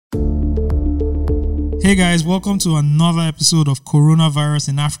Hey guys, welcome to another episode of Coronavirus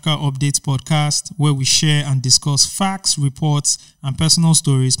in Africa Updates podcast, where we share and discuss facts, reports, and personal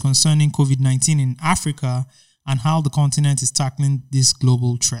stories concerning COVID-19 in Africa and how the continent is tackling this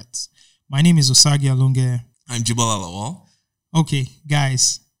global threat. My name is Osagi Alonge. I'm Jibala Lawal. Okay,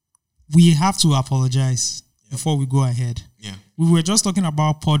 guys, we have to apologize before we go ahead. Yeah. We were just talking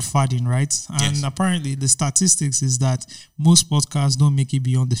about pod fading, right? And Yes. apparently the statistics is that most podcasts don't make it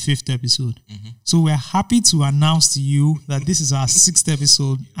beyond the 5th episode. So we're happy to announce to you that this is our 6th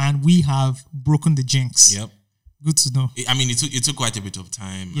episode and we have broken the jinx. Yep. Good to know. It took quite a bit of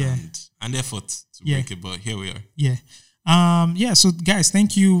time Yeah. and effort to Yeah. break it, but here we are. Yeah. So guys,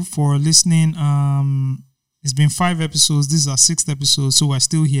 thank you for listening. It's been 5 episodes. This is our 6th episode, so we're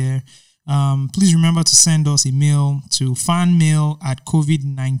still here. Please remember to send us a mail to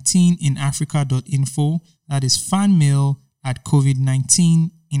fanmail@covid19inafrica.info. That is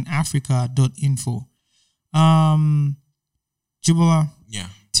fanmail@covid19inafrica.info. Jibola, Yeah.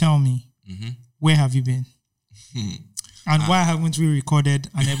 tell me, where have you been? And why haven't we recorded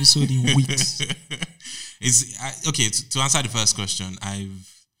an episode in weeks? To answer the first question, I've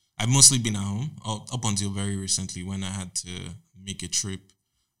mostly been at home up until very recently when I had to make a trip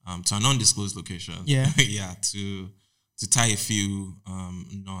to an undisclosed location. Yeah. Yeah, to tie a few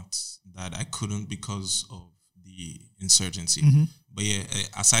knots that I couldn't because of the insurgency. But yeah,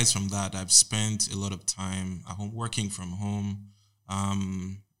 aside from that, I've spent a lot of time at home, working from home,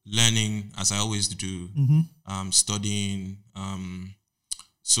 learning as I always do, studying.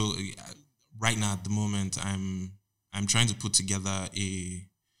 So right now at the moment, I'm trying to put together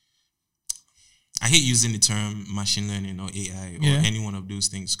I hate using the term machine learning or AI or any one of those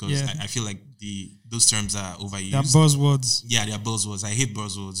things because I feel like those terms are overused. They're buzzwords. Yeah, they're buzzwords. I hate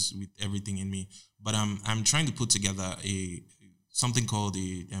buzzwords with everything in me. But I'm trying to put together something called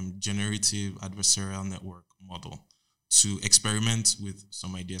a generative adversarial network model to experiment with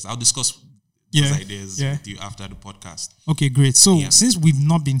some ideas. I'll discuss those ideas with you after the podcast. Okay, great. So since we've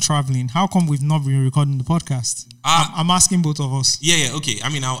not been traveling, how come we've not been recording the podcast? I'm asking both of us. Yeah. Okay. I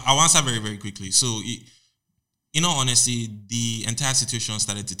mean, I'll answer very, very quickly. So, in all honesty, the entire situation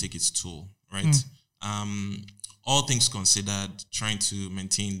started to take its toll, right? All things considered, trying to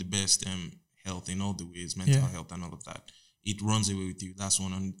maintain the best health in all the ways, mental health and all of that, it runs away with you. That's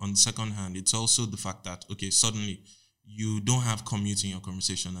one. On the second hand, it's also the fact that, okay, suddenly you don't have commute in your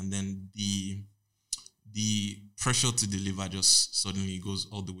conversation, and then the pressure to deliver just suddenly goes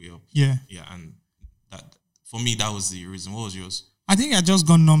all the way up. Yeah, and that for me, that was the reason. What was yours? I think I just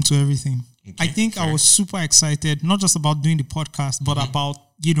got numb to everything. Okay, I think I was super excited, not just about doing the podcast, but about,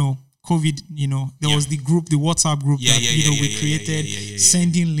 COVID, there was the WhatsApp group that, we created,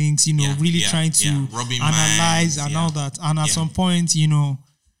 sending links, really trying to analyze and all that. And at some point,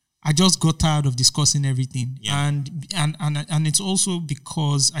 I just got tired of discussing everything. And it's also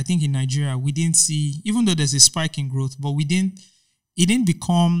because I think in Nigeria, we didn't see, even though there's a spike in growth, but it didn't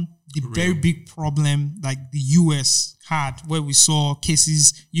become the very big problem like the US had, where we saw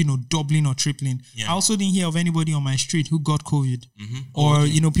cases, doubling or tripling. I also didn't hear of anybody on my street who got COVID or,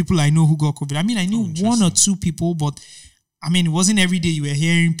 people I know who got COVID. I mean, I knew one or two people, but I mean, it wasn't every day you were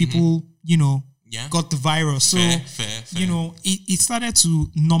hearing people, got the virus. So, fair. It started to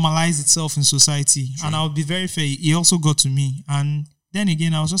normalize itself in society. True. And I'll be very fair, it also got to me. And then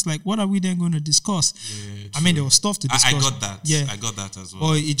again, I was just like, what are we then going to discuss? Yeah, I mean, there was stuff to discuss. I got that. Yeah. I got that as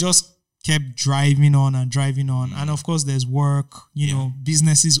well. But it just kept driving on. And of course, there's work,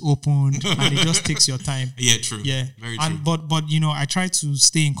 businesses open, and it just takes your time. Yeah, true. Yeah. Very true. But I try to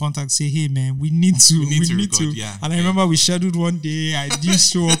stay in contact, say, hey, man, we need to. Yeah. And I remember we scheduled one day, I did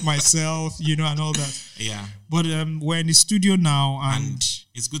show up myself, and all that. Yeah. But we're in the studio now, and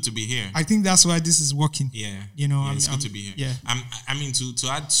it's good to be here. I think that's why this is working. Yeah. It's good to be here. Yeah. I mean, to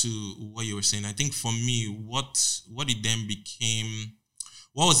add to what you were saying, I think for me, what it then became,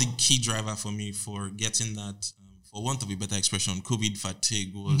 what was the key driver for me for getting that, for want of a better expression, COVID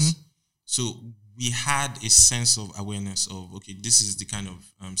fatigue was, so we had a sense of awareness of, okay, this is the kind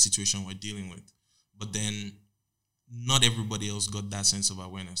of situation we're dealing with. But then not everybody else got that sense of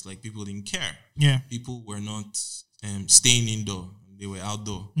awareness. Like, people didn't care. Yeah. People were not staying indoor. They were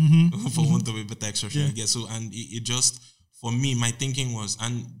outdoor, for want of a better expression, I guess. So, and it just, for me, my thinking was,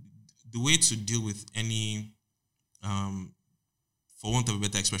 and the way to deal with any, for want of a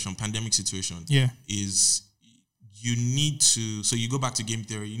better expression, pandemic situation is you need to, so you go back to game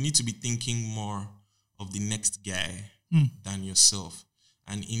theory, you need to be thinking more of the next guy than yourself.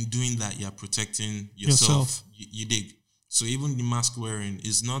 And in doing that, you're protecting yourself. You dig? So even the mask wearing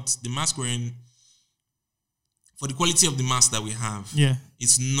is not, the mask wearing, for the quality of the mask that we have,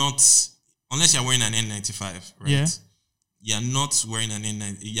 it's not unless you're wearing an N95, right? Yeah. You're not wearing an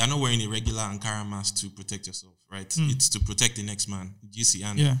N90. You're not wearing a regular Ankara mask to protect yourself, right? It's to protect the next man. Do you see?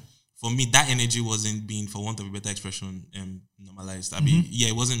 And for me, that energy wasn't being, for want of a better expression, normalized. I mean,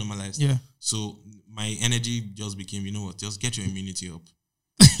 it wasn't normalized. Yeah. So my energy just became, you know what? Just get your immunity up.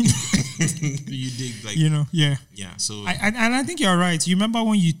 You dig, like, yeah. So I think you're right. You remember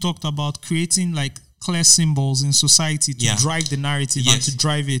when you talked about creating like clear symbols in society to drive the narrative and to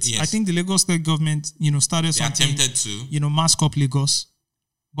drive it. I think the Lagos state government, started something. They attempted to, Mask Up Lagos,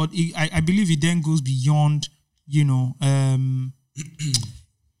 but I believe it then goes beyond,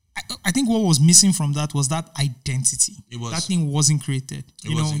 I think what was missing from that was that identity. That thing wasn't created.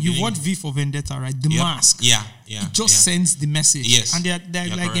 You watch V for Vendetta, right? The mask. Yeah. It just sends the message. Yes. And there are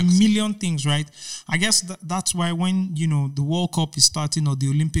like correct. A million things, right? I guess that's why when, the World Cup is starting or the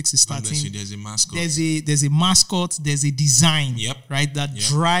Olympics is starting, there's a mascot. There's a mascot, there's a design, right? That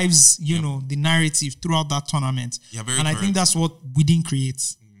drives, the narrative throughout that tournament. Yeah, very and correct. I think that's what we didn't create,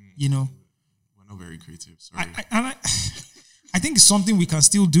 We're not very creative, sorry. I think it's something we can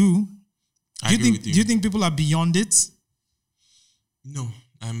still do. Do you think people are beyond it? No.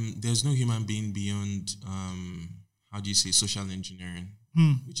 There's no human being beyond social engineering,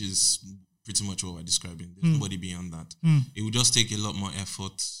 which is pretty much what we're describing. There's nobody beyond that. It would just take a lot more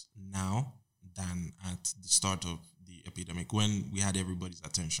effort now than at the start of the epidemic when we had everybody's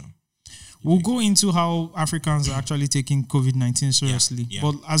attention. We'll go into how Africans are actually taking COVID-19 seriously.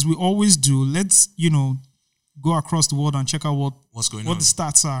 But as we always do, let's, go across the world and check out what's going what on. The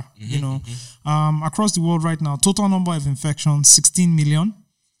stats are. Across the world right now, total number of infections 16 million.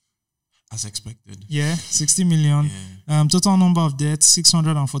 As expected. 60 million. Total number of deaths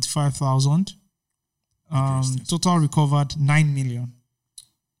 645,000. Total recovered 9 million.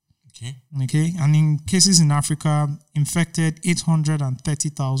 Okay. And in cases in Africa, infected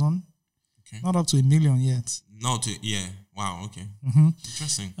 830,000. Okay. Not up to 1 million yet. Wow, okay.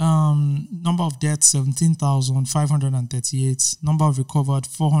 Interesting. Number of deaths, 17,538. Number of recovered,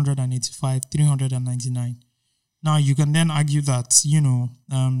 485, 399. Now, you can then argue that,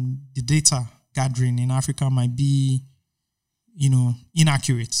 the data gathering in Africa might be,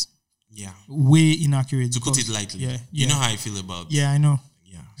 inaccurate. Yeah. Way inaccurate. To put it lightly. You know how I feel about it. Yeah, I know.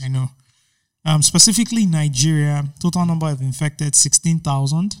 Yeah. I know. Specifically, Nigeria, total number of infected,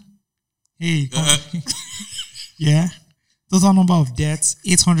 16,000. Hey, yeah. Total number of deaths,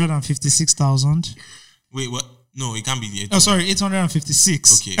 856,000. Wait, what? No, it can't be the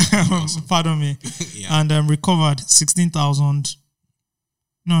 856. Okay. Awesome. Pardon me. And recovered 16,000.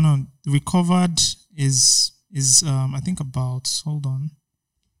 No. Recovered is I think about, hold on.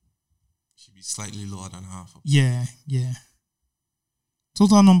 Should be slightly lower than half. Yeah.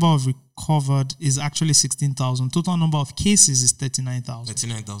 Total number of recovered is actually 16,000. Total number of cases is 39,000.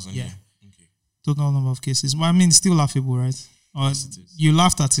 39,000, yeah. Okay. Total number of cases. Well, I mean, it's still laughable, right? Yes, it is. You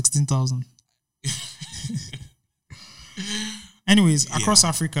laughed at 16,000. Anyways, across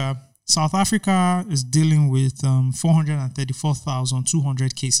Africa, South Africa is dealing with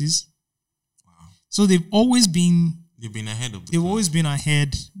 434,200 cases. Wow. So they've always been... They've been ahead of the They've always been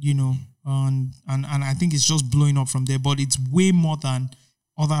ahead, and I think it's just blowing up from there, but it's way more than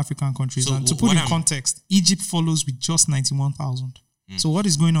other African countries. So and to put in context, Egypt follows with just 91,000. So what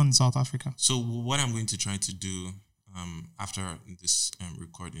is going on in South Africa? So what I'm going to try to do after this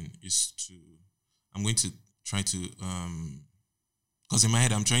recording is I'm going to try to, because in my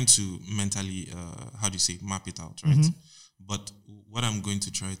head I'm trying to mentally, map it out, right? But what I'm going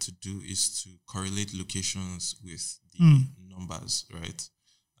to try to do is to correlate locations with the numbers, right?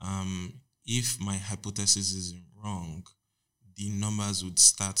 If my hypothesis isn't wrong, the numbers would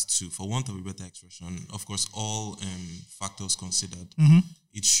start to, for want of a better expression, of course, all factors considered,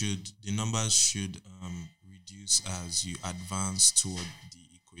 the numbers should reduce as you advance toward the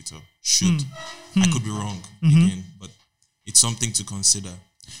equator. I could be wrong again, but it's something to consider.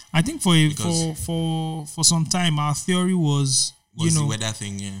 I think for some time our theory was the weather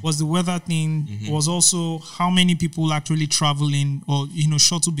thing, was the weather thing, was also how many people actually travel in or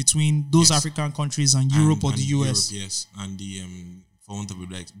shuttle between those African countries and Europe or the US. Europe, yes, and the for want of a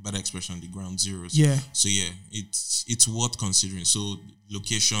better expression, the ground zeros. Yeah. So it's worth considering. So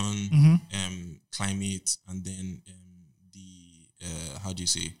location, climate, and then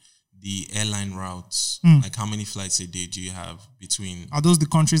the airline routes. Like how many flights a day do you have between? Are those the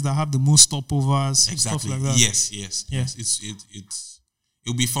countries that have the most stopovers? Exactly. Stuff like that? Yes.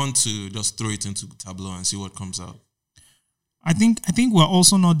 It'll be fun to just throw it into Tableau and see what comes out. I think we're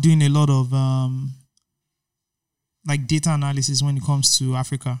also not doing a lot of like data analysis when it comes to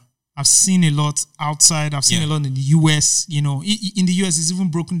Africa. I've seen a lot outside. I've seen a lot in the US. You know, in the US, it's even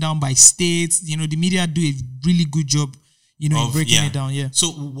broken down by states. You know, the media do a really good job, you know, in breaking it down. Yeah. So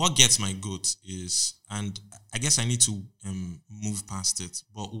what gets my goat is, and I guess I need to move past it,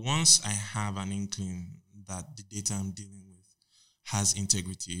 but once I have an inkling that the data I'm dealing with has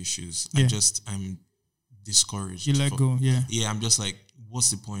integrity issues, I'm discouraged. You let go. Yeah. Yeah. I'm just like,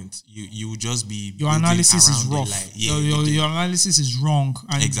 what's the point? You will just be, your analysis is rough. Your analysis is wrong,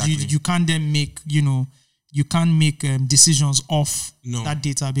 and you can't then make, you know, you can't make decisions off that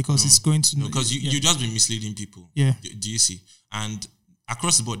data because it's going to because you just be misleading people. Yeah. Do you see? And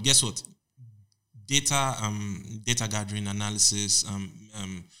across the board, guess what? Data gathering, analysis,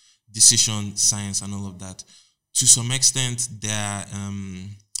 decision science, and all of that. To some extent, there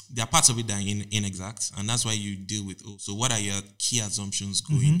are parts of it that are inexact, and that's why you deal with, so what are your key assumptions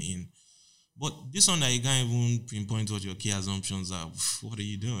going in? But this one that you can't even pinpoint what your key assumptions are, what are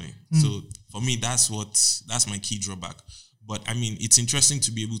you doing? So for me, that's my key drawback. But I mean, it's interesting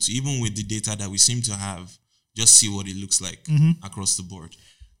to be able to, even with the data that we seem to have, just see what it looks like across the board.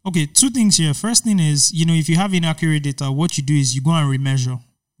 Okay, two things here. First thing is, you know, if you have inaccurate data, what you do is you go and remeasure,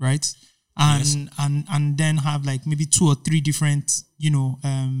 right? And then have like maybe 2 or 3 different, you know,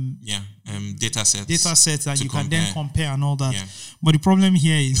 data sets that you can then compare and all that. Yeah. But the problem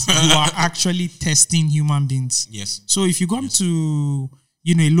here is you are actually testing human beings. Yes. So if you go to,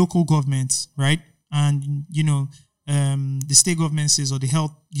 you know, a local government, right, and you know, the state government says, or the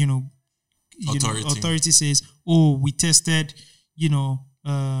health, authority says, oh, we tested, you know,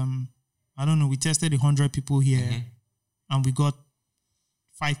 I don't know, we tested 100 people here, and we got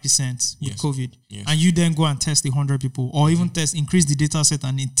 5% with COVID, and you then go and test 100 people, or even increase the data set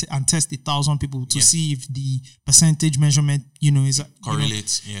and test 1,000 people to see if the percentage measurement, you know, is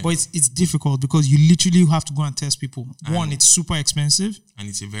correlates. But it's difficult because you literally have to go and test people. One, it's super expensive, and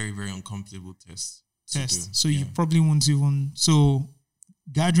it's a very, very uncomfortable test. So you probably won't even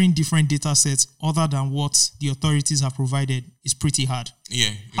gathering different data sets other than what the authorities have provided is pretty hard. Yeah.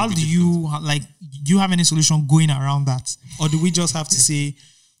 How do you do you have any solution going around that, or do we just have to say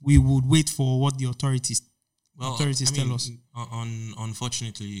we would wait for what the authorities tell us?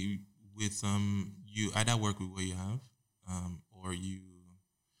 Unfortunately, with you either work with what you have, or you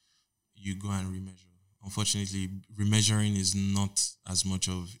go and remeasure. Unfortunately, remeasuring is not as much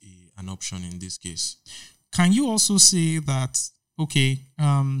of an option in this case. Can you also say that? Okay,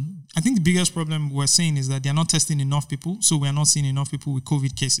 I think the biggest problem we're saying is that they're not testing enough people, so we're not seeing enough people with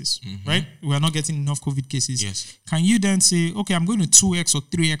COVID cases, right? We're not getting enough COVID cases. Yes. Can you then say, okay, I'm going to 2x or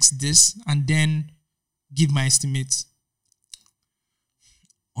 3x this, and then give my estimate?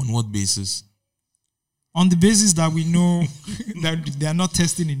 On what basis? On the basis that we know that they're not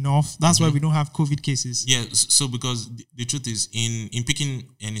testing enough. That's why we don't have COVID cases. Yeah, so because the truth is, in picking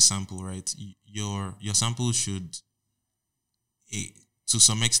any sample, right, your sample should, to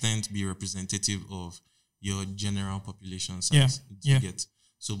some extent, be representative of your general population size. Yeah. Get?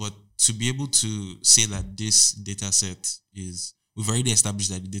 So, but to be able to say that this data set is, we've already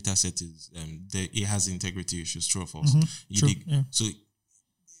established that the data set is, it has integrity issues, true or false. So,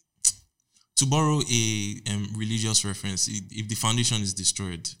 to borrow a religious reference, if the foundation is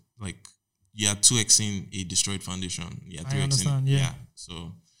destroyed, like you are 2xing a destroyed foundation. You are 2xing. I understand. Yeah.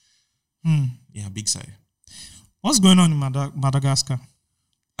 So, big sigh. What's going on in Madagascar?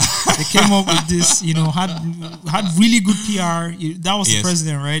 They came up with this, you know, had really good PR. That was the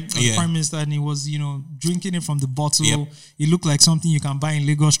president, right? The prime minister, and he was, you know, drinking it from the bottle. Yep. It looked like something you can buy in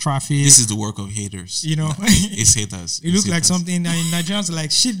Lagos traffic. This is the work of haters. You know, it's haters. It looked like something. And Nigerians are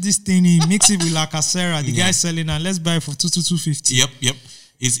like, ship this thing in, mix it with Lacasera. The guy's selling, and let's buy it for 250. Yep.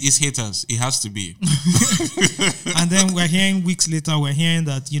 It's haters. It has to be. And then we're hearing weeks later,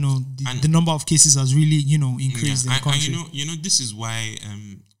 that, you know, the number of cases has really, you know, increased in the country. And you know, this is why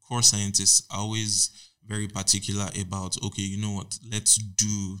core scientists are always very particular about, okay, you know what, let's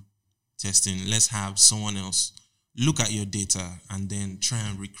do testing. Let's have someone else look at your data and then try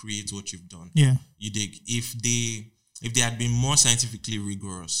and recreate what you've done. Yeah. You dig? If they had been more scientifically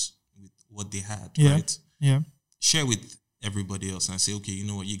rigorous with what they had, right? Yeah. Share with everybody else and say, okay, you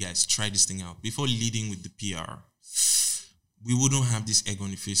know what, you guys try this thing out before leading with the PR. We wouldn't have this egg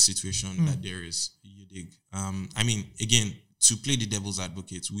on the face situation that there is. You dig? I mean, again, to play the devil's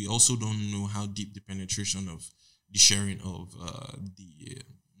advocate, we also don't know how deep the penetration of the sharing of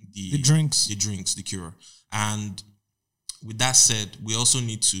the drinks, the cure. And with that said, we also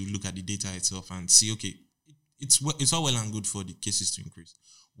need to look at the data itself and see, okay, it's all well and good for the cases to increase.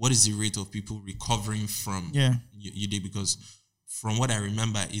 What is the rate of people recovering from? You dig? Because from what I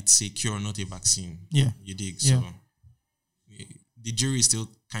remember, it's a cure, not a vaccine. Yeah. You dig? So the jury is still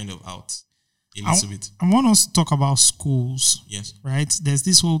kind of out a little bit. I want us to talk about schools. Yes. Right? There's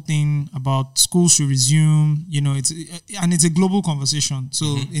this whole thing about schools should resume, it's a global conversation.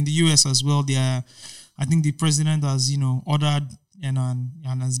 So in the US as well, I think the president has, ordered and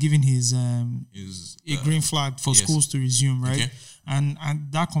has given his a green flag for schools to resume, right? Okay. And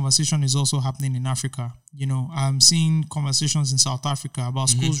that conversation is also happening in Africa. I'm seeing conversations in South Africa about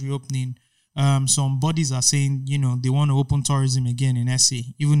schools reopening. Some bodies are saying, they want to open tourism again in SA,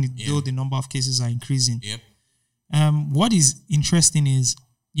 even though the number of cases are increasing. Yep. What is interesting is,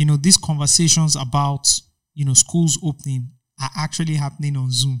 these conversations about, schools opening are actually happening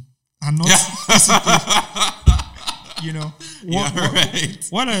on Zoom and not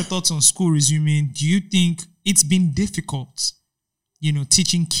what are your thoughts on school resuming? Do you think it's been difficult,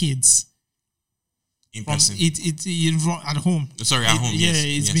 teaching kids in person? At home. Sorry, at home. Yeah,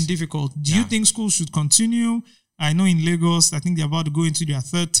 it's been difficult. Do you think schools should continue? I know in Lagos, I think they're about to go into their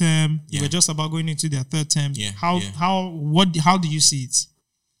third term. They were just about going into their third term. Yeah. How do you see it?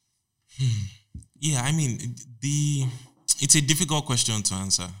 Yeah, I mean, it's a difficult question to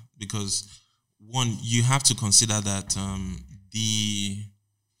answer because one, you have to consider that the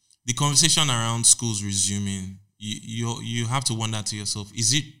conversation around schools resuming, you have to wonder to yourself,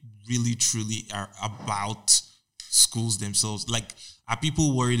 is it really truly about schools themselves? Like, are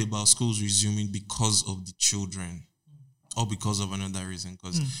people worried about schools resuming because of the children or because of another reason?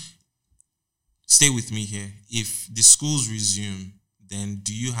 Because stay with me here. If the schools resume, then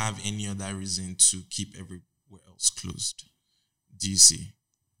do you have any other reason to keep everywhere else closed? Do you see?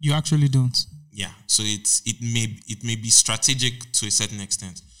 You actually don't. Yeah. So it may be strategic to a certain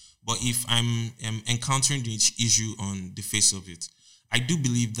extent. But if I'm encountering the issue on the face of it, I do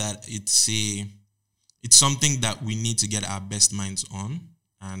believe that it's something that we need to get our best minds on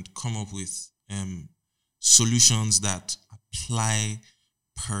and come up with solutions that apply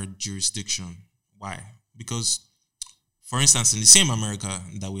per jurisdiction. Why? Because, for instance, in the same America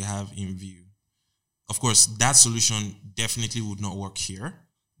that we have in view, of course, that solution definitely would not work here,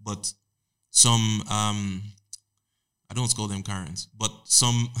 but some, I don't call them Karens, but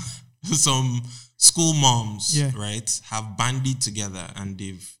some school moms, right, have banded together and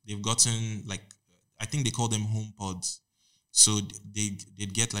they've gotten, like, I think they call them home pods. So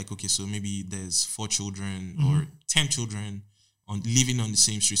they'd get like, okay, so maybe there's 4 children or 10 children living on the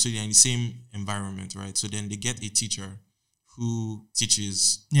same street. So they're in the same environment, right? So then they get a teacher who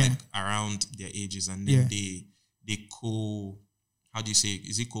teaches like around their ages, and then they how do you say,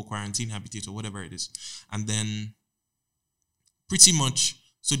 is it co-quarantine habitat or whatever it is? And then pretty much,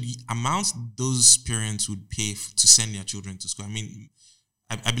 so the amount those parents would pay to send their children to school, I mean,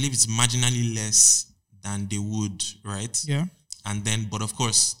 I believe it's marginally less than they would, right? Yeah. And then, but of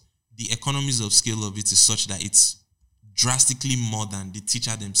course, the economies of scale of it is such that it's drastically more than the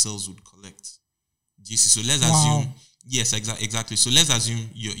teacher themselves would collect. Do you see? So let's assume, yes, exactly. So let's assume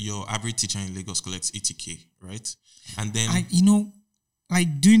your average teacher in Lagos collects 80K, right? And then,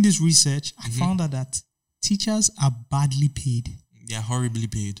 like doing this research, I found out that teachers are badly paid. They are horribly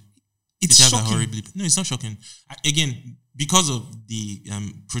paid. It's teachers shocking. Are horribly paid. No, it's not shocking. Again, because of the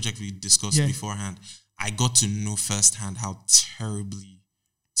project we discussed beforehand, I got to know firsthand how terribly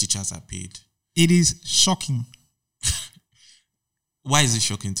teachers are paid. It is shocking. Why is it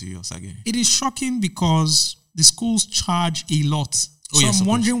shocking to you, Osage? It is shocking because the schools charge a lot. So I'm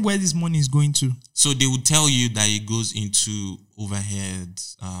wondering where this money is going to. So they would tell you that it goes into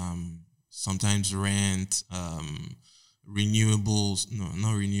overheads, sometimes rent, renewables, no,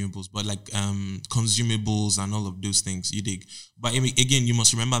 not renewables, but like consumables and all of those things you dig. But again, you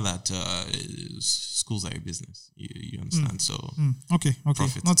must remember that schools are a business. You understand? So okay,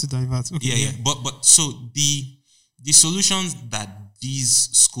 profit. Not to divert. Okay, yeah. But so the solutions that these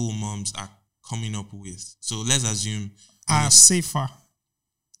school moms are coming up with. So let's assume are safer.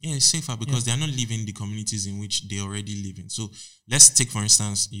 Yeah, it's safer because they are not living the communities in which they already live in. So let's take, for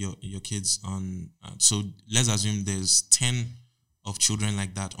instance, your kids on. So let's assume there's 10 of children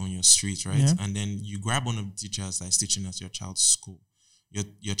like that on your street, right? Yeah. And then you grab one of the teachers that is teaching at your child's school.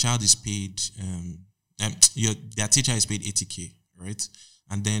 Your child is paid. Their teacher is paid 80K, right?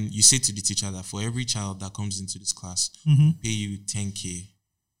 And then you say to the teacher that for every child that comes into this class, we'll pay you 10K.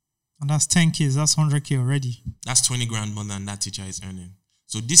 And that's 10K. That's 100K already. That's 20 grand more than that teacher is earning.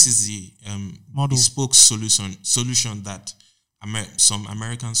 So this is the bespoke solution that some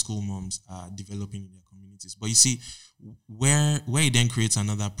American school moms are developing in their communities. But you see, where it then creates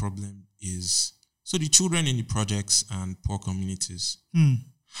another problem is, so the children in the projects and poor communities,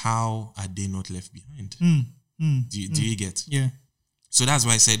 how are they not left behind? Do you get? Yeah. So that's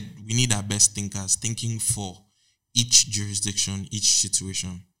why I said we need our best thinkers thinking for each jurisdiction, each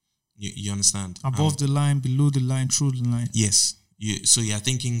situation. You understand? Above the line, below the line, through the line. Yes. So you're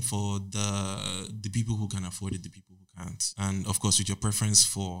thinking for the people who can afford it, the people who can't. And of course, with your preference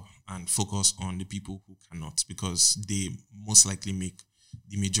for and focus on the people who cannot, because they most likely make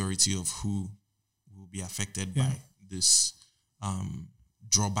the majority of who will be affected by this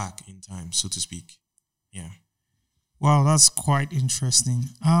drawback in time, so to speak. Yeah. Wow, that's quite interesting.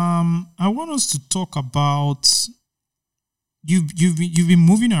 I want us to talk about you've been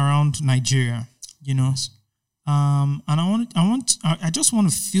moving around Nigeria, you know, and I just want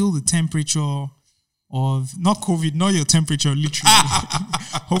to feel the temperature of not COVID, not your temperature, literally.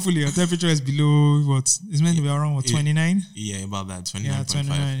 Hopefully, your temperature is below what is meant to be around 29. Yeah, about that 29. Yeah,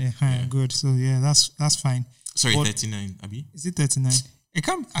 29. Yeah. Good. So yeah, that's fine. Sorry, 39. Abi? Is it 39? It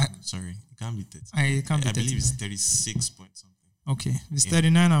can't. Sorry, it can't be 30. It can't be 39. I believe it's 36 point something. Okay, if it's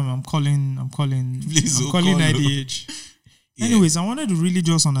 39. I'm calling. Please, I'm calling IDH. Yeah. Anyways, I wanted to really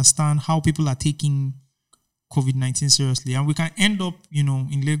just understand how people are taking COVID-19 seriously, and we can end up, you know,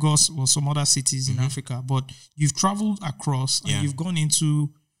 in Lagos or some other cities in Africa. But you've traveled across, and you've gone into,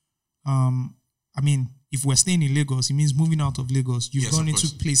 I mean, if we're staying in Lagos, it means moving out of Lagos. You've gone into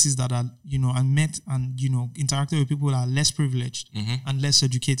places that are, you know, and met and, you know, interacted with people that are less privileged and less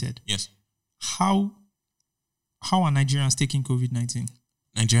educated. Yes. How are Nigerians taking COVID-19?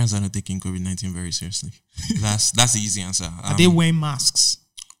 Nigerians are not taking COVID-19 very seriously. That's the easy answer. Are they wearing masks?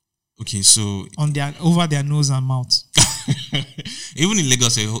 Okay, so over their nose and mouth. Even in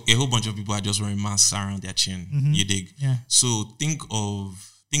Lagos, a whole bunch of people are just wearing masks around their chin. You dig? Yeah. So think of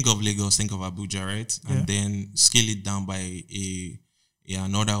Lagos, think of Abuja, right? And then scale it down by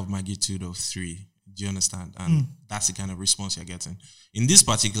an order of magnitude of 3. Do you understand? And that's the kind of response you're getting. In this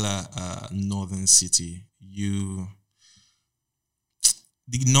particular northern city,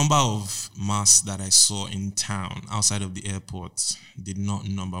 the number of masks that I saw in town outside of the airport did not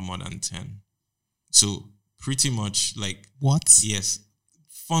number more than 10. So pretty much like... What? Yes.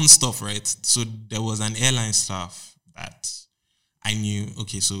 Fun stuff, right? So there was an airline staff that I knew.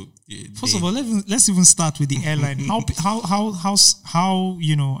 Okay, so... First of all, let's even start with the airline. How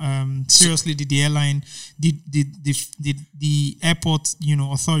you know, seriously did the airline, did the airport, you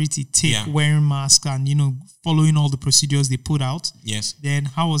know, authority take wearing masks and, you know, following all the procedures they put out? Yes. Then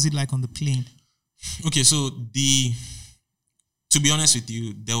how was it like on the plane? Okay, so to be honest with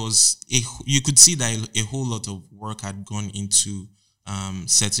you, you could see that a whole lot of work had gone into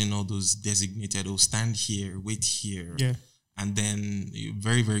setting all those designated, stand here, wait here. Yeah. And then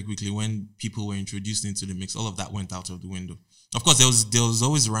very, very quickly, when people were introduced into the mix, all of that went out of the window. Of course, there was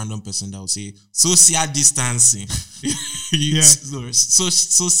always a random person that would say, social distancing.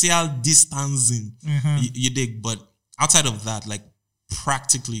 Social distancing. You dig? But outside of that, like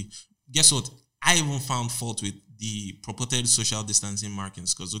practically, guess what? I even found fault with the purported social distancing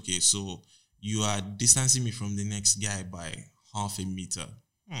markings because, okay, so you are distancing me from the next guy by half a meter.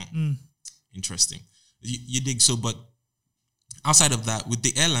 Interesting. You dig? So, but outside of that, with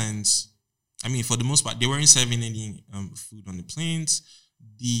the airlines, I mean, for the most part, they weren't serving any food on the planes.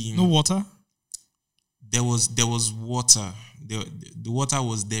 No water? There was water. The water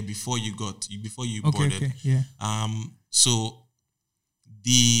was there before you boarded. Okay, yeah. So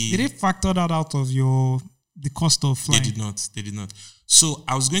did they factor that out of the cost of flying? They did not. So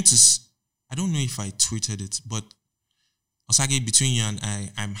I was going to, I don't know if I tweeted it, but Osage, between you and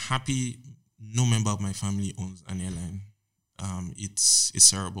I'm happy no member of my family owns an airline. It's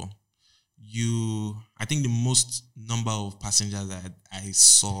terrible. I think the most number of passengers that I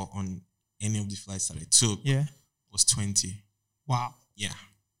saw on any of the flights that I took was 20. Wow. Yeah.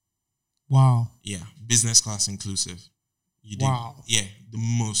 Wow. Yeah. Business class inclusive. Wow. Yeah, the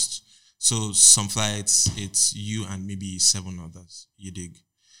most. So some flights, it's you and maybe 7 others. You dig.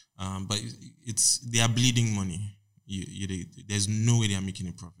 But they are bleeding money. You dig. There's no way they are making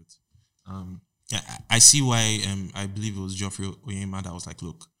a profit. Yeah, I see why. I believe it was Geoffrey Oyema that was like,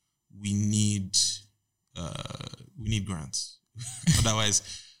 "Look, we need grants. Otherwise,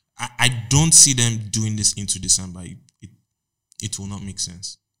 I don't see them doing this into December. It will not make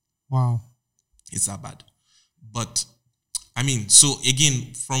sense." Wow, it's that bad. But I mean, so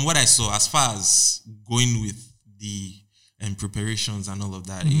again, from what I saw, as far as going with the preparations and all of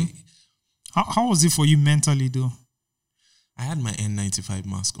that, how was it for you mentally, though? I had my N95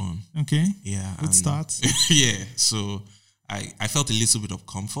 mask on. Okay. Yeah. Good start. Yeah. So I felt a little bit of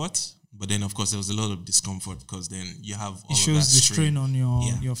comfort, but then of course there was a lot of discomfort because then you have all it shows of that the strain on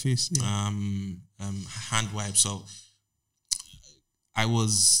your face. Yeah. Hand wipes. So I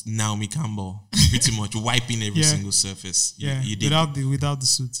was Naomi Campbell, pretty much wiping every single surface. You dig. Without the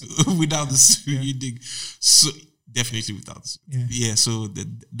suit. Without the suit, you dig. So definitely without suit. Yeah, so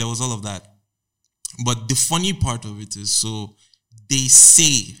there was all of that. But the funny part of it is, so they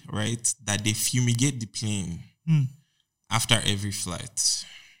say, right, that they fumigate the plane after every flight.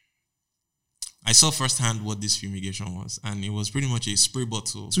 I saw firsthand what this fumigation was, and it was pretty much a spray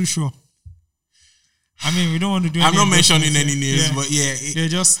bottle. Too sure. I mean, we don't want to do. I'm not mentioning any names, but they're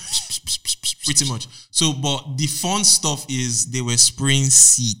just pretty much. So, but the fun stuff is they were spraying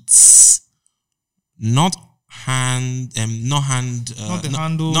seats, not the handles,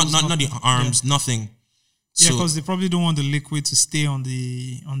 not the arms, nothing. Yeah, because they probably don't want the liquid to stay on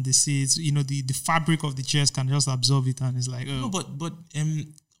the seats. You know, the fabric of the chairs can just absorb it, and it's like, oh. No, but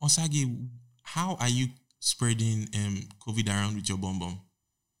Osage, how are you spreading COVID around with your bum bum?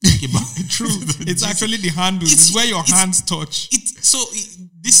 True. It's actually the handles. It's where your hands touch.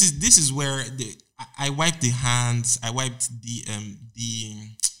 This is where I wiped the hands. I wiped the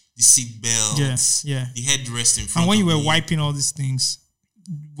seat belt. Yeah. The headrest in front. And when you were wiping all these things,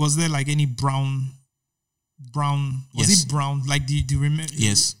 was there like any brown? Was it brown? Like do you remember?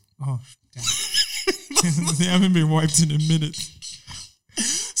 Yes. Oh, damn. They haven't been wiped in a minute.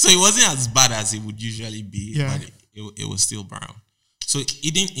 So it wasn't as bad as it would usually be, but it was still brown. So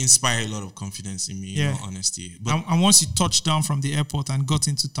it didn't inspire a lot of confidence in me, in all honesty. But and once you touched down from the airport and got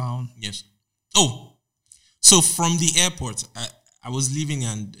into town. Yes. Oh, so from the airport, I was leaving,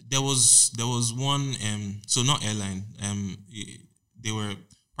 and there was one, so not airline, they were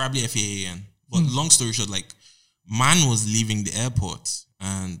probably FAAN. But long story short, like, man was leaving the airport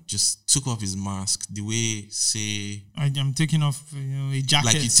and just took off his mask the way, say... I'm taking off a jacket.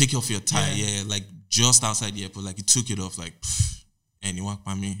 Like you take off your tie, like just outside the airport, like you took it off, like, and you walk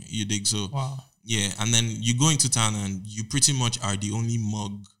by me, you dig? So, wow. Yeah, and then you go into town and you pretty much are the only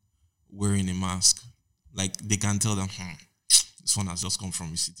mug wearing a mask. Like, they can tell them, this one has just come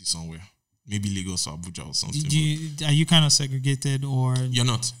from a city somewhere. Maybe Lagos or Abuja or something. Are you kind of segregated or... You're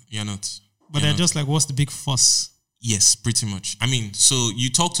not. But they're just like, what's the big fuss? Yes, pretty much. I mean, so you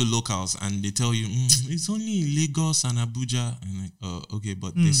talk to locals and they tell you, it's only Lagos and Abuja. And like, oh, okay,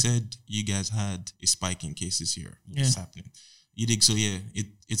 but they said you guys had a spike in cases here. What's happening? You think so? Yeah,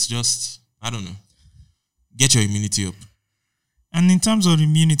 it's just, I don't know. Get your immunity up. And in terms of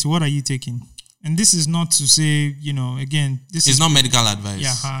immunity, what are you taking? And this is not to say, again, this is not medical advice.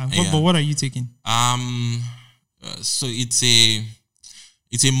 Yeah, but what are you taking? So it's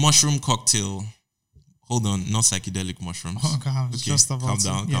a mushroom cocktail. Hold on, not psychedelic mushrooms. Oh, God, okay, just about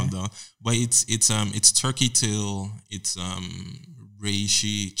calm down. But it's turkey tail, it's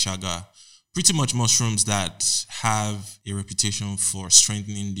reishi, chaga, pretty much mushrooms that have a reputation for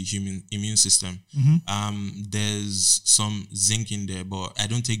strengthening the human immune system. There's some zinc in there, but I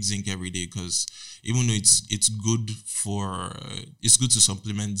don't take zinc every day because even though it's good to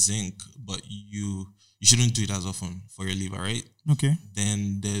supplement zinc, but you shouldn't do it as often for your liver, right? Okay.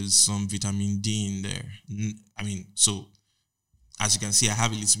 Then there's some vitamin D in there. I mean, so as you can see, I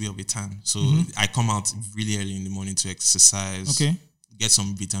have a little bit of a tan. So I come out really early in the morning to exercise. Okay. Get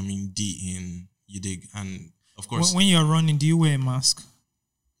some vitamin D in, you dig. And of course, when you're running, do you wear a mask?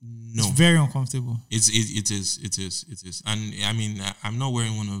 No. It's very uncomfortable. It is. And I mean, I'm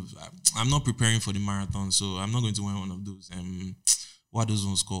not preparing for the marathon, so I'm not going to wear one of those. What are those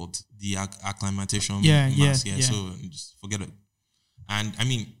ones called? The acclimatation mask. Yeah. So just forget it. And I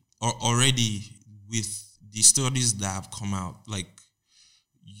mean, already with the studies that have come out, like,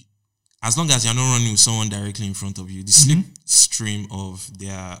 as long as you're not running with someone directly in front of you, the slip stream of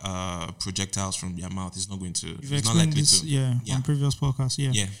their projectiles from their mouth is not going to. It's not likely to. Yeah, on previous podcasts.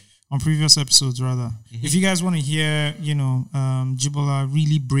 Yeah. On previous episodes, rather. If you guys want to hear, Jibola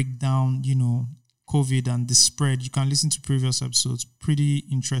really break down, COVID and the spread, you can listen to previous episodes. Pretty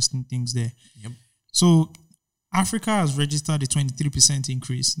interesting things there. Yep. So Africa has registered a 23%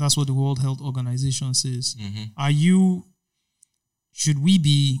 increase. That's what the World Health Organization says. Should we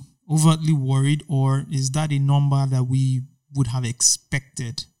be overtly worried, or is that a number that we would have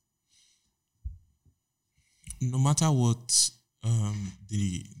expected? No matter what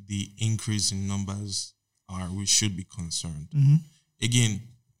the increase in numbers are, we should be concerned. Again,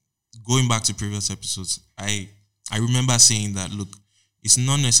 going back to previous episodes, I remember saying that, look, it's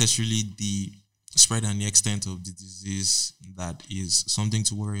not necessarily the spread and the extent of the disease that is something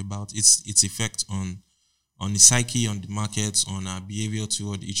to worry about. It's its effect on the psyche, on the markets, on our behavior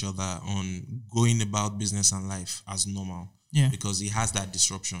toward each other, on going about business and life as normal. Yeah. Because it has that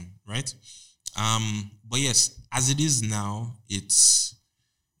disruption, right? But yes, as it is now, it's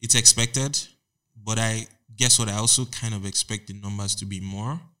expected. But I guess what, I also kind of expect the numbers to be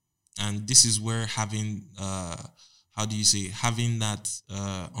more. And this is where having having that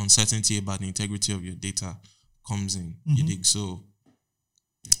uncertainty about the integrity of your data comes in. You dig? So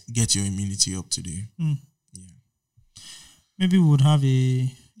get your immunity up today. Yeah. Maybe we would have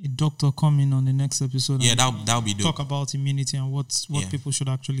a doctor come in on the next episode. Yeah, that'll be dope. Talk about immunity and what people should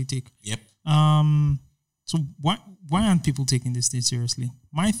actually take. Yep. So why aren't people taking this thing seriously?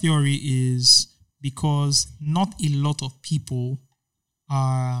 My theory is because not a lot of people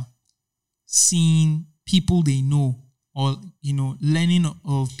are seeing people they know, or learning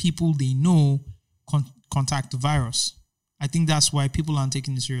of people they know contact the virus. I think that's why people aren't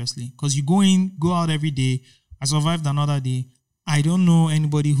taking it seriously. Because you go out every day. I survived another day. I don't know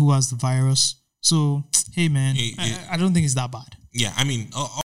anybody who has the virus. So, hey, man, I don't think it's that bad. Yeah, I mean,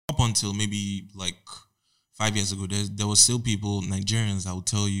 up until maybe like 5 years ago, there was still people, Nigerians, that would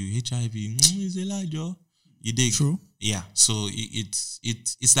tell you HIV is Elijah. You dig? True. Yeah. So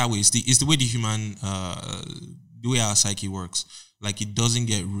it's that way. It's the way the human the way our psyche works. Like, it doesn't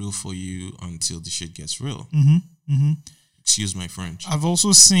get real for you until the shit gets real. Excuse my French. I've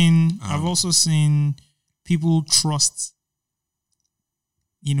also seen people trust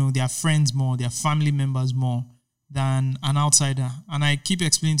their friends more, their family members more than an outsider. And I keep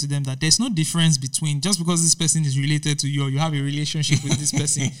explaining to them that there's no difference between, just because this person is related to you or you have a relationship with this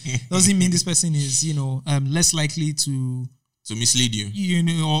person, doesn't mean this person is, less likely to mislead you,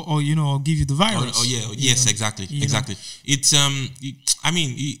 or give you the virus. Yes, exactly. It's it's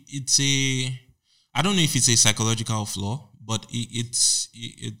I don't know if it's a psychological flaw, but it's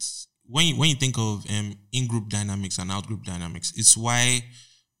when you think of in-group dynamics and out-group dynamics, it's why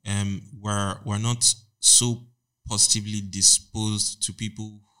we're not so positively disposed to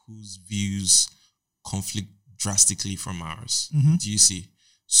people whose views conflict drastically from ours. Do you see?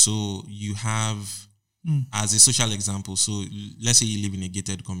 So you have, as a social example, so let's say you live in a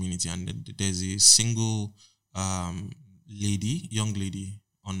gated community and there's a single young lady,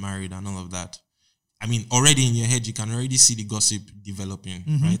 unmarried and all of that. I mean, already in your head, you can already see the gossip developing,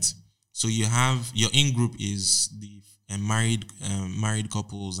 right? So you have, your in-group is the married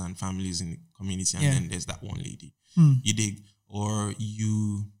couples and families in the community, and then there's that one lady. You dig? Or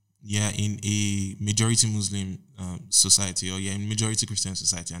in a majority Muslim society, or in majority Christian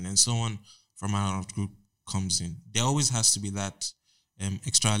society, and then someone from another group comes in. There always has to be that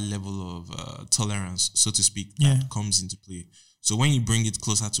extra level of tolerance, so to speak, that comes into play. So when you bring it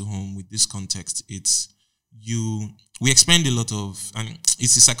closer to home with this context, we expend a lot of, and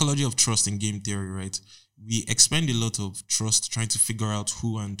it's the psychology of trust in game theory, right? We expend a lot of trust trying to figure out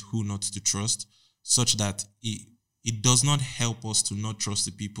who and who not to trust, such that it does not help us to not trust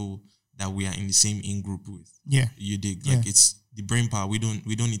the people that we are in the same in-group with. Yeah. You dig? Like, it's the brain power. We don't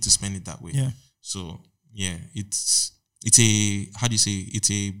need to spend it that way. Yeah. So, yeah, it's a, how do you say,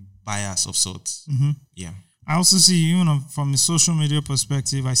 it's a bias of sorts. Yeah. I also see, from a social media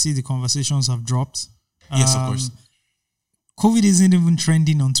perspective, I see the conversations have dropped. Yes, of course. COVID isn't even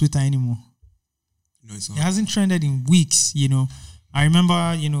trending on Twitter anymore. No, it's not. It hasn't trended in weeks, I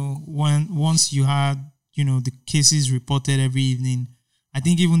remember, once you had, the cases reported every evening, I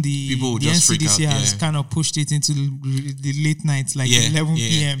think even the NCDC has kind of pushed it into the late nights, like 11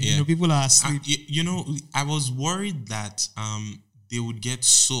 p.m. People are asleep. I was worried that they would get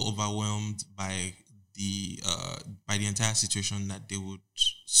so overwhelmed by the entire situation that they would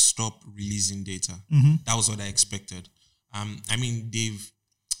stop releasing data. That was what I expected. I mean,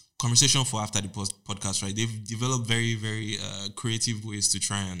 conversation for after the podcast, right? They've developed very, very creative ways to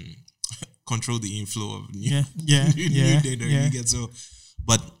try and control the inflow of new data. You get so.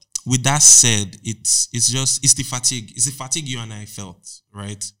 But with that said, it's the fatigue. It's the fatigue you and I felt,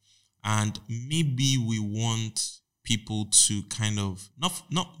 right? And maybe we want people to kind of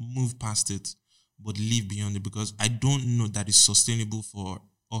not move past it, but live beyond it, because I don't know that it's sustainable for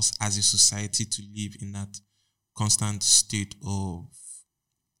us as a society to live in that constant state of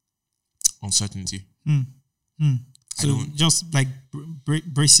uncertainty. So just like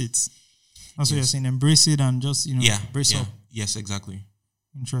brace it. That's what you're saying. Embrace it and just brace up. Yes, exactly.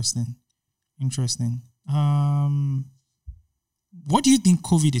 Interesting. What do you think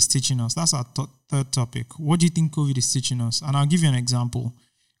COVID is teaching us? That's our third topic. What do you think COVID is teaching us? And I'll give you an example.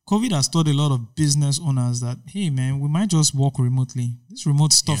 COVID has taught a lot of business owners that, hey, man, we might just work remotely. This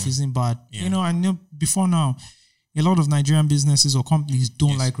remote stuff isn't bad. I know before now, a lot of Nigerian businesses or companies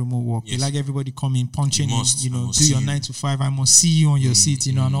don't like remote work. They like everybody coming, punching in, do your 9 to 5. I must see you on your seat,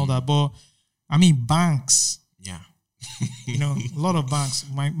 and all that. But, I mean, banks. Yeah. A lot of banks.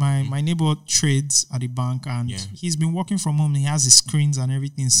 My neighbor trades at the bank, and he's been working from home. He has his screens and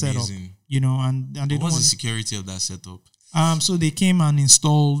everything set up, and they don't want the security of that setup. So they came and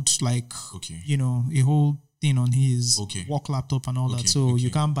installed a whole thing on his work laptop and all that. So you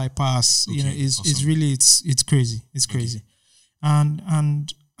can't bypass. You know, it's really it's crazy. It's crazy. And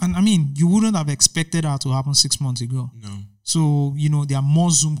I mean, you wouldn't have expected that to happen 6 months ago. No. So, you know, there are more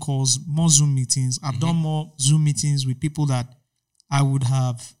Zoom calls, more Zoom meetings. I've done more Zoom meetings with people that I would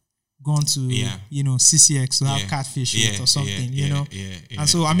have gone to, you know, CCX to have catfish with or something, you know. And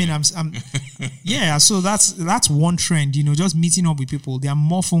so, I mean, I'm so that's one trend, you know, just meeting up with people. There are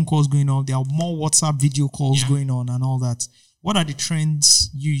more phone calls going on. There are more WhatsApp video calls going on and all that. What are the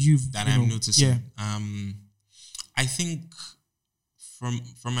trends I'm noticing? I think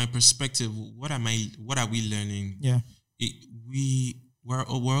from my perspective, what are we learning? We're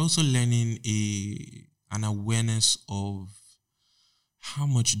also learning an awareness of how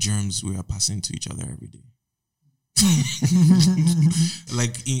much germs we are passing to each other every day.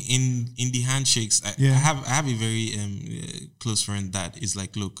 Like in the handshakes, I have a very close friend that is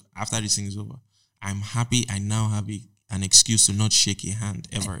like, look, after this thing is over, I'm happy I now have an excuse to not shake a hand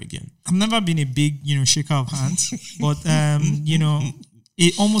ever again. I've never been a big, you know, shaker of hands, but you know,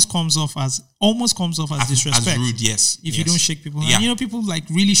 it almost comes off as disrespect. As rude, yes. If you don't shake people's hands. You know, people like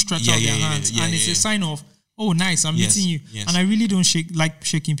really stretch out their hands and it's a sign of, oh, nice, I'm meeting you. Yes. And I really don't like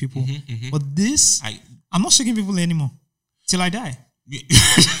shaking people. But I'm not shaking people anymore till I die.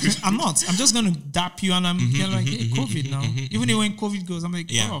 I'm not. I'm just going to dap you and I'm like, hey, COVID now. Even when COVID goes, I'm like,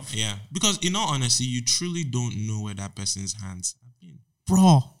 bro. Yeah. Because in all honesty, you truly don't know where that person's hands have been.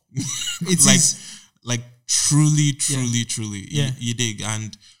 Bro. It's like truly. You dig.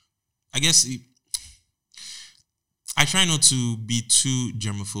 And I guess I try not to be too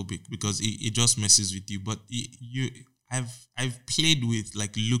germophobic because it just messes with you. But I've played with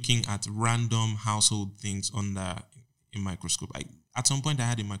like looking at random household things under a microscope. At some point I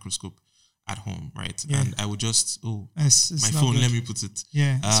had a microscope at home, right? Yeah. And I would just my phone. Good. Let me put it.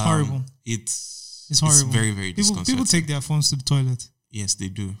 Yeah, it's horrible. It's horrible. It's very, very disconcerting. People take their phones to the toilet. Yes, they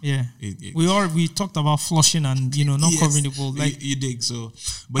do. Yeah, we talked about flushing and not covering the bowl. Like you dig. So,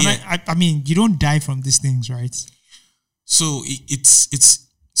 but I mean, you don't die from these things, right? So it's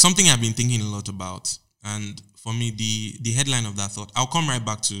something I've been thinking a lot about, and for me, the headline of that thought, I'll come right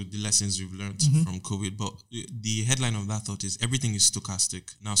back to the lessons we've learned from COVID, but the headline of that thought is everything is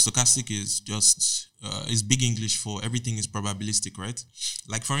stochastic. Now, stochastic is just is big English for everything is probabilistic, right?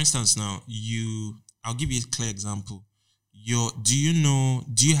 Like for instance, now I'll give you a clear example. Do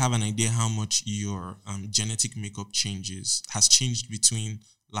you have an idea how much your genetic makeup has changed between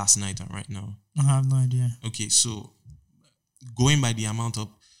last night and right now? I have no idea. Okay, so going by the amount of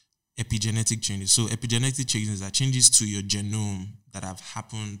epigenetic changes. So epigenetic changes are changes to your genome that have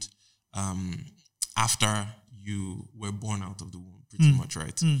happened after you were born out of the womb, pretty much,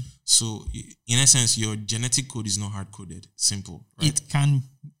 right? So in essence, your genetic code is not hard-coded. Simple, right? It can,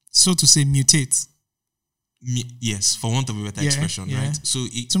 so to say, mutate. Yes, for want of a better expression, right? So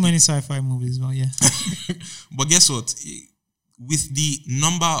too many sci-fi movies, but yeah. But guess what? With the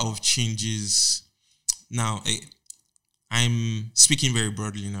number of changes now, I'm speaking very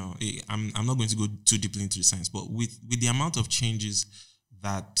broadly now. I'm not going to go too deeply into the science, but with the amount of changes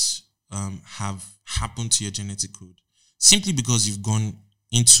that have happened to your genetic code, simply because you've gone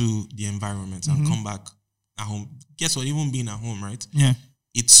into the environment and come back at home. Guess what? Even being at home, right? Yeah.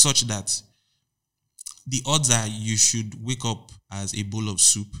 It's such that the odds are you should wake up as a bowl of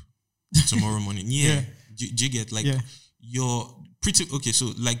soup tomorrow morning. Yeah. Do you get like you're pretty okay?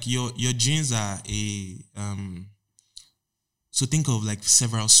 So like your genes are so think of like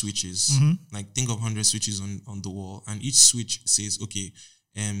several switches. Like think of 100 switches on the wall, and each switch says, okay,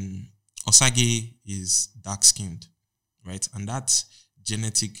 Osage is dark skinned, right? And that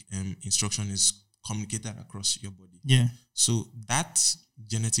genetic instruction is communicated across your body. Yeah. So that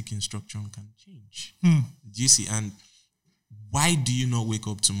genetic instruction can change. Do you see? And why do you not wake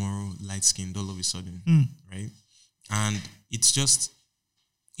up tomorrow light skinned all of a sudden, right? And it's just,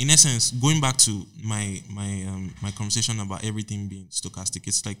 in essence, going back to my conversation about everything being stochastic,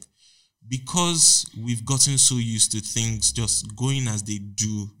 it's like because we've gotten so used to things just going as they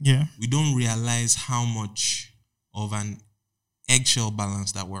do, we don't realize how much of an eggshell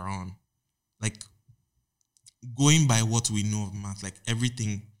balance that we're on. Like going by what we know of math, like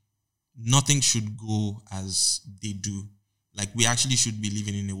everything, nothing should go as they do. Like we actually should be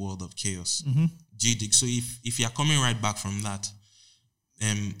living in a world of chaos. So if you're coming right back from that,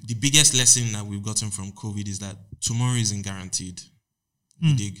 the biggest lesson that we've gotten from COVID is that tomorrow isn't guaranteed.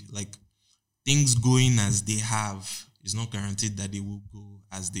 You dig? Like things going as they have is not guaranteed that they will go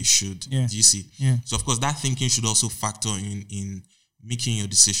as they should. Yeah. Do you see? Yeah. So of course that thinking should also factor in making your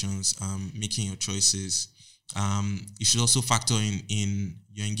decisions, making your choices. It should also factor in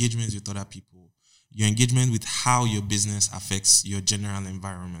your engagements with other people. your engagement with how your business affects your general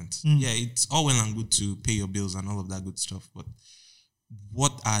environment. Yeah, it's all well and good to pay your bills and all of that good stuff, but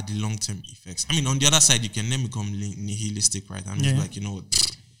what are the long-term effects? I mean, on the other side, you can then become nihilistic, right? I'm just like,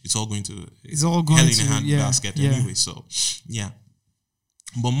 it's all going to hell in a hand basket anyway. So, yeah.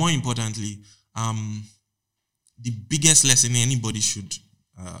 But more importantly, the biggest lesson anybody should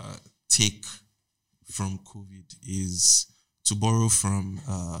take from COVID is, to borrow from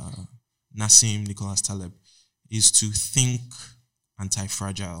Nassim Nicholas Taleb, is to think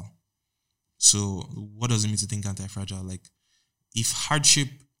anti-fragile. So what does it mean to think anti-fragile? Like, if hardship,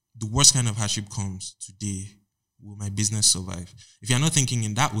 the worst kind of hardship comes today, will my business survive? If you're not thinking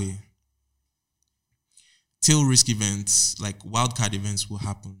in that way, tail risk events, like wildcard events, will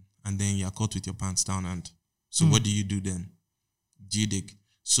happen, and then you're caught with your pants down. And so what do you do then? Do you dig?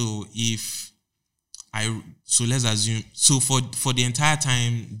 So let's assume, so for the entire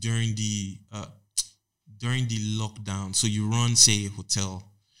time during the lockdown, so you run, say, a hotel,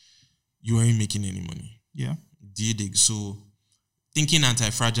 you weren't making any money. Yeah. Do you dig? So thinking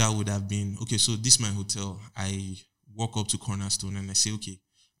anti-fragile would have been, okay, so this is my hotel. I walk up to Cornerstone and I say, okay,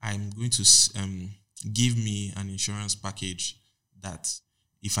 I'm going to give me an insurance package that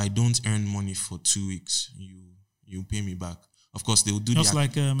if I don't earn money for 2 weeks, you pay me back. Of course, they will do that. Just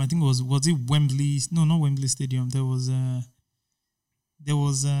like, I think was it Wembley? No, not Wembley Stadium. There was,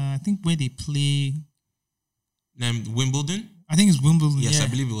 I think, where they play. Wimbledon? I think it's Wimbledon. Yes, I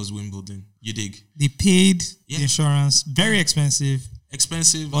believe it was Wimbledon. You dig? They paid the insurance, very expensive.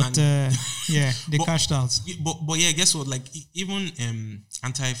 But they cashed out. But yeah, guess what? Like, even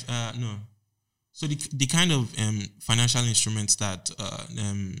So the kind of financial instruments that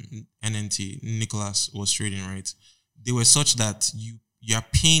NNT Nicholas was trading, right? They were such that you are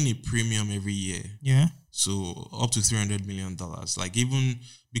paying a premium every year. Yeah. So up to $300 million. Like, even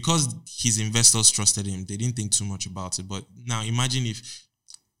because his investors trusted him, they didn't think too much about it. But now imagine if,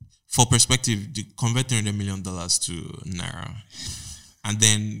 for perspective, convert $300 million to Naira, and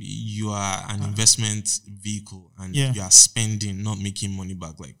then you are an investment vehicle and you are spending, not making money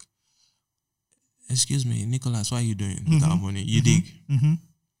back. Like, excuse me, Nicholas, what are you doing with that money? You dig?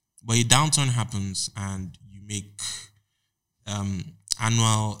 But a downturn happens and you make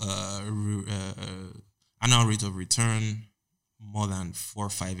annual rate of return more than 4 or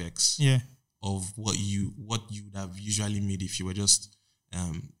 5x of what you would have usually made if you were just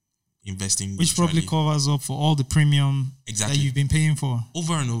investing. Which probably covers up for all the premium that you've been paying for.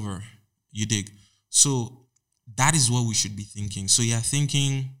 Over and over. You dig? So that is what we should be thinking. So you're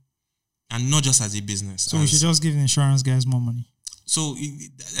thinking, and not just as a business. So we should just give the insurance guys more money. So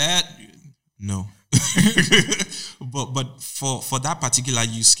no. but for that particular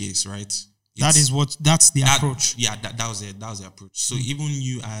use case, right? That's the approach. Yeah, that was it. That was the approach. So even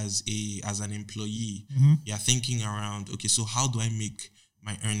you as an employee, you're thinking around, okay, so how do I make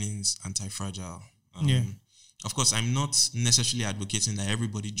my earnings anti-fragile? Of course, I'm not necessarily advocating that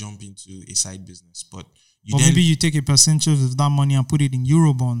everybody jump into a side business, but maybe you take a percentage of that money and put it in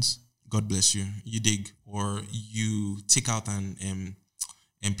Eurobonds. God bless you. You dig, or you take out an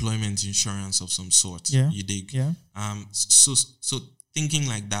employment insurance of some sort. Yeah. You dig. Yeah. So thinking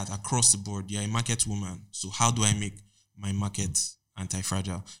like that across the board, you're a market woman. So how do I make my market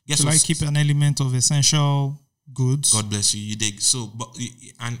anti-fragile? Should I keep an element of essential goods? God bless you. You dig. So,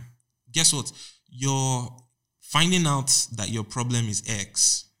 and guess what? You're finding out that your problem is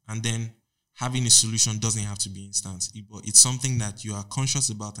X, and then having a solution doesn't have to be instant. It's something that you are conscious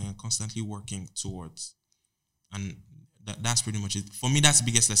about and you're constantly working towards. And that's pretty much it. For me, that's the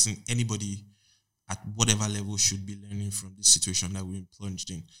biggest lesson anybody at whatever level should be learning from this situation that we're plunged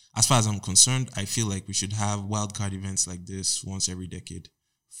in. As far as I'm concerned, I feel like we should have wildcard events like this once every decade.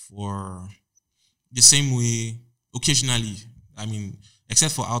 For the same way, occasionally, I mean,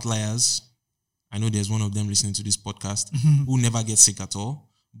 except for outliers, I know there's one of them listening to this podcast who never gets sick at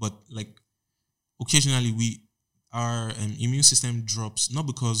all. But like, occasionally our immune system drops, not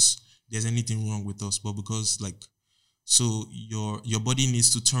because there's anything wrong with us, but because so your body needs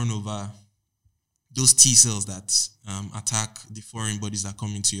to turn over those T cells that attack the foreign bodies that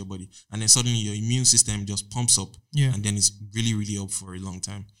come into your body. And then suddenly your immune system just pumps up and then it's really, really up for a long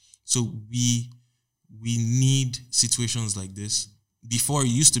time. So we need situations like this. Before, it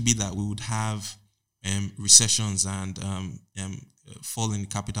used to be that we would have recessions and fall in the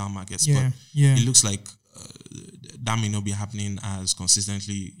capital markets, but it looks like that may not be happening as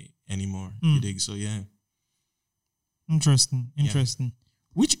consistently anymore. So interesting.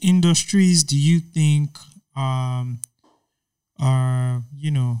 Which industries do you think are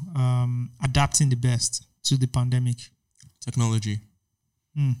adapting the best to the pandemic? Technology.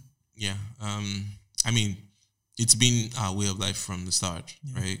 I mean, it's been our way of life from the start,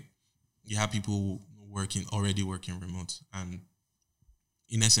 right? You have people already working remote, and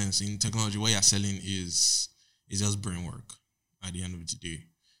in essence, in technology, what you're selling is just brain work. At the end of the day,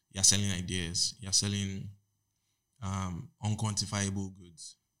 you're selling ideas. You're selling unquantifiable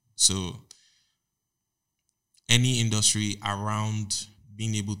goods. So any industry around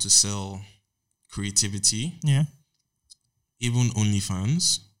being able to sell creativity, even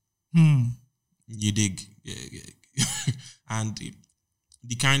OnlyFans, you dig, and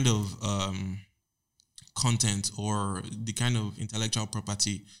the kind of content or the kind of intellectual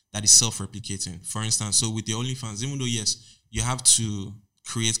property that is self-replicating. For instance, so with the OnlyFans, even though yes, you have to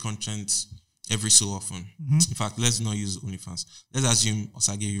create content every so often. In fact, let's not use OnlyFans. Let's assume,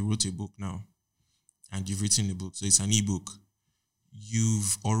 Osage, you wrote a book now, and you've written a book, so it's an ebook.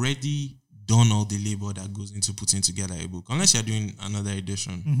 You've already done all the labor that goes into putting together a book, unless you're doing another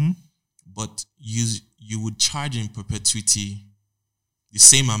edition. But you would charge in perpetuity the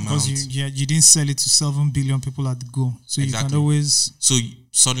same amount. Because you didn't sell it to 7 billion people at the go. So you can always... So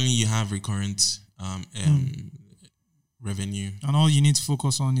suddenly you have recurrent revenue. And all you need to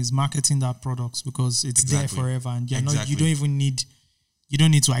focus on is marketing that product, because it's there forever. And you don't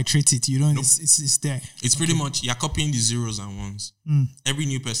need to iterate it. It's there. It's pretty much, you're copying the zeros and ones. Every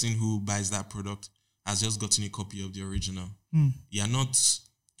new person who buys that product has just gotten a copy of the original. You're not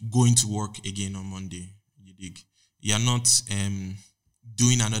going to work again on Monday. You dig? You're not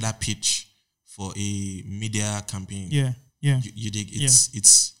doing another pitch for a media campaign. You dig?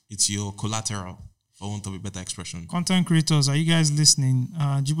 It's your collateral, for want of a better expression. Content creators, are you guys listening?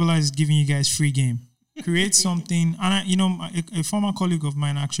 Jibola is giving you guys free game. Create something. And a former colleague of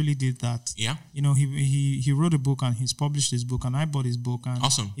mine actually did that. Yeah. He wrote a book and he's published his book, and I bought his book, and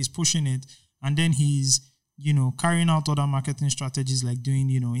awesome. He's pushing it, and then he's carrying out other marketing strategies like doing,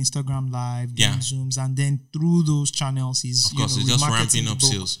 Instagram Live, doing Zooms, and then through those channels, he's of course, it's just ramping up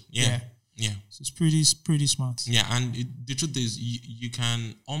sales. Yeah. So it's pretty smart. Yeah, and the truth is, you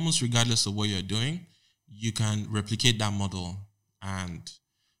can almost, regardless of what you're doing, you can replicate that model, and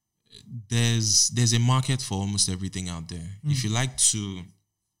there's a market for almost everything out there. If you like to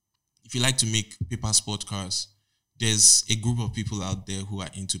make paper sports cars, there's a group of people out there who are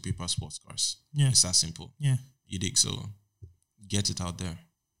into paper sports cars. It's that simple. You dig? So get it out there.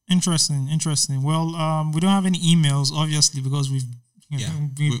 Interesting. Well, we don't have any emails, obviously, because we've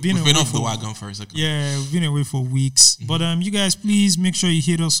been off the wagon for a second. Yeah, we've been away for weeks. But you guys, please make sure you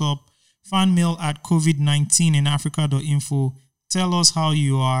hit us up. fanmail@covid19inafrica.info. Tell us how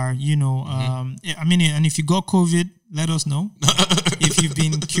you are, and if you got COVID, let us know. If you've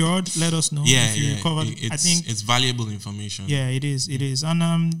been cured, let us know. If you recovered, I think it's valuable information. Yeah, it is.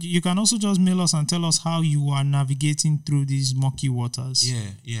 And you can also just mail us and tell us how you are navigating through these murky waters.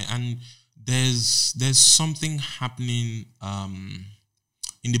 Yeah. And there's something happening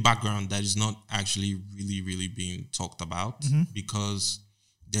in the background that is not actually really, really being talked about, because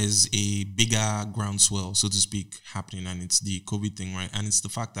there's a bigger groundswell, so to speak, happening, and it's the COVID thing, right? And it's the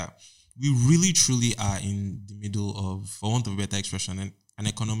fact that we really, truly are in the middle of, for want of a better expression, an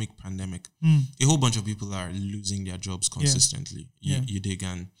economic pandemic. A whole bunch of people are losing their jobs consistently. You dig?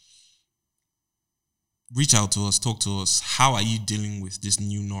 And reach out to us, talk to us. How are you dealing with this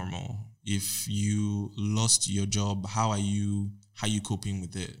new normal? If you lost your job, how are you coping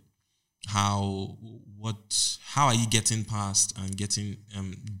with it? How are you getting past and getting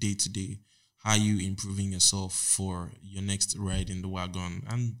day to day? How are you improving yourself for your next ride in the wagon,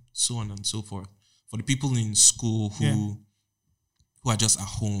 and so on and so forth? For the people in school who are just at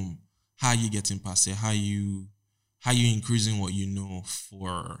home, how are you getting past it? How are you increasing what you know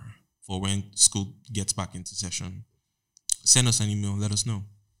for when school gets back into session? Send us an email. Let us know.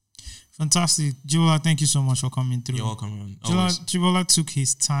 Fantastic. Jibola, thank you so much for coming through. You're welcome, man. Jibola took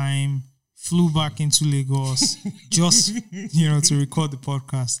his time, flew back into Lagos just, to record the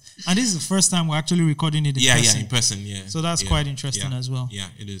podcast. And this is the first time we're actually recording it in person. Yeah, in person, yeah. So that's quite interesting as well. Yeah,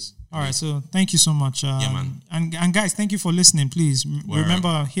 it is. All right, so thank you so much. Man. And guys, thank you for listening. Please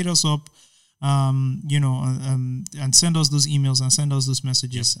remember, hit us up, and send us those emails and send us those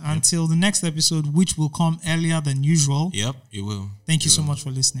messages. Until the next episode, which will come earlier than usual. Yep, it will. Thank you so much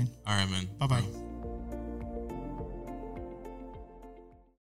for listening. All right, man. Bye-bye.